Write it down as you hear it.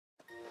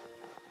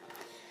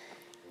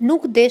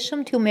Nuk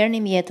deshëm t'ju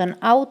merrnim jetën,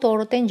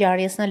 autorët e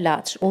ngjarjes në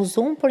Lac U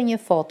zumë për një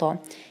foto.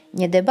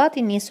 Një debat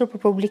i nisur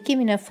për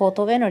publikimin e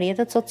fotove në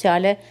rrjetet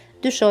sociale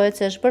dyshohet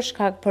se është bërë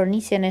shkak për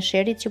nisjen e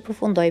sherit që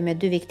përfundoi me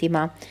 2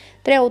 viktima.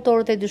 3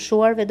 autorët e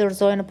dyshuarve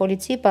dorëzohen në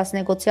polici pas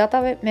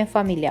negociatave me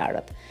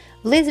familjarët.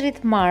 Vëllezërit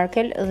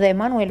Markel dhe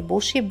Manuel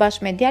Bushi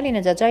bashkë me djalin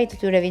e xhaxhait të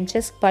tyre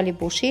Vincenzo Pali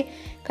Bushi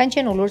kanë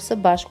qenë ulur së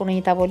bashku në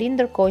një tavolinë,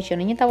 ndërkohë që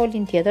në një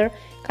tavolinë tjetër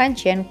kanë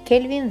qenë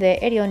Kelvin dhe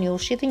Erion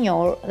Jushi, të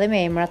njohur dhe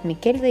me emrat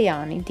Mikel dhe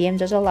Jani, djem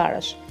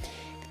xhaxhallarësh.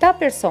 Këta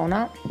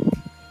persona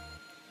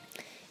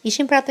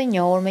ishin pra të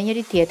njohur me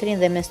njëri tjetrin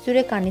dhe mes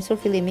tyre ka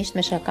nisur fillimisht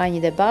me shaka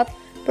një debat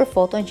për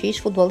foton që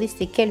ish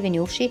futbollisti Kelvin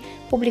Jushi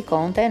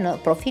publikonte në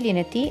profilin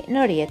e tij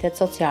në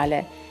rrjetet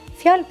sociale.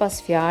 Fjalë pas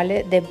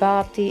fjale,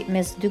 debati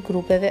mes 2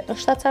 grupeve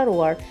është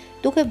acaruar,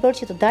 duke bërë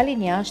që të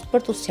dalin jashtë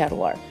për t'u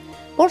sqaruar.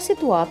 Por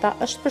situata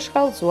është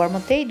përshkallëzuar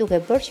mëtej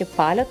duke bërë që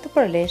palët të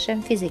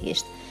përleshen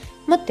fizikisht.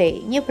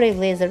 Mëtej, një prej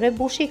vëllezërve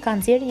Bushi ka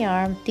nxjerrë një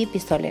armë tip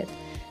pistolet.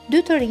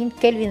 2 të rinjt,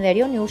 Kelvin dhe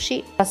Erion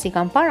Jushi, pasi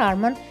kanë parë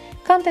armën,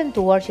 kanë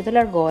tentuar që të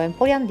largohen,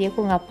 por janë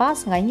ndjekur nga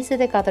pas nga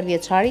 24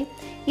 vjeçari,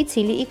 i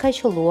cili i ka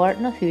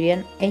qelluar në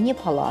hyrjen e një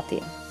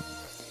pallati.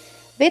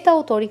 Vetë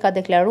autori ka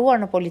deklaruar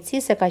në polici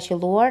se ka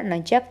qelluar në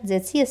gjak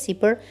nxehtësie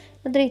sipër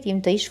në drejtim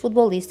të ish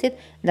futbollistit,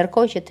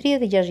 ndërkohë që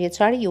 36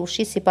 vjeçari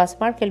Jushi, sipas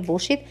Markel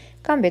Bushit,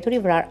 ka mbetur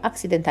i vrarë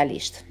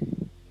aksidentalisht.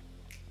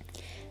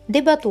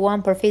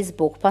 Debatuan për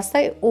Facebook,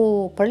 pastaj u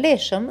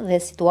përleshëm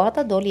dhe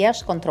situata doli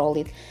jashtë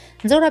kontrollit.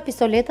 Nxora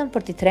pistoletën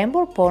për t'i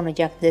trembur, por në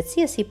gjak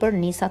nxehtësie sipër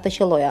nisa të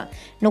qelloja.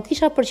 Nuk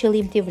isha për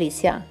qëllim t'i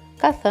vrisja,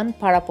 ka thënë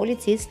para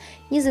policisë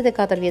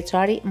 24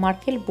 vjeçari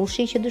Markel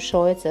Bushi, që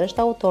dyshohet se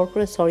është autor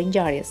kryesor i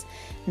ngjarjes.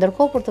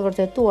 Ndërkohë, për të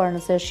vërtetuar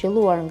nëse është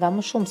qelluar nga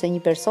më shumë se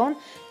një person,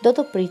 do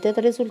të pritet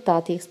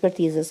rezultati i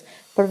ekspertizës.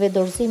 Për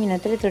dorëzimin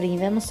e 3 të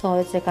rinjve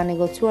mësohet se ka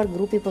negociuar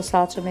grupi i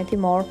posaçëm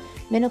hetimor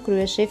me në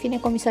krye shefin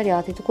e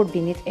komisariatit të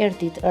Kurbinit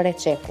Erdit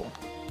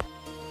Reçeku.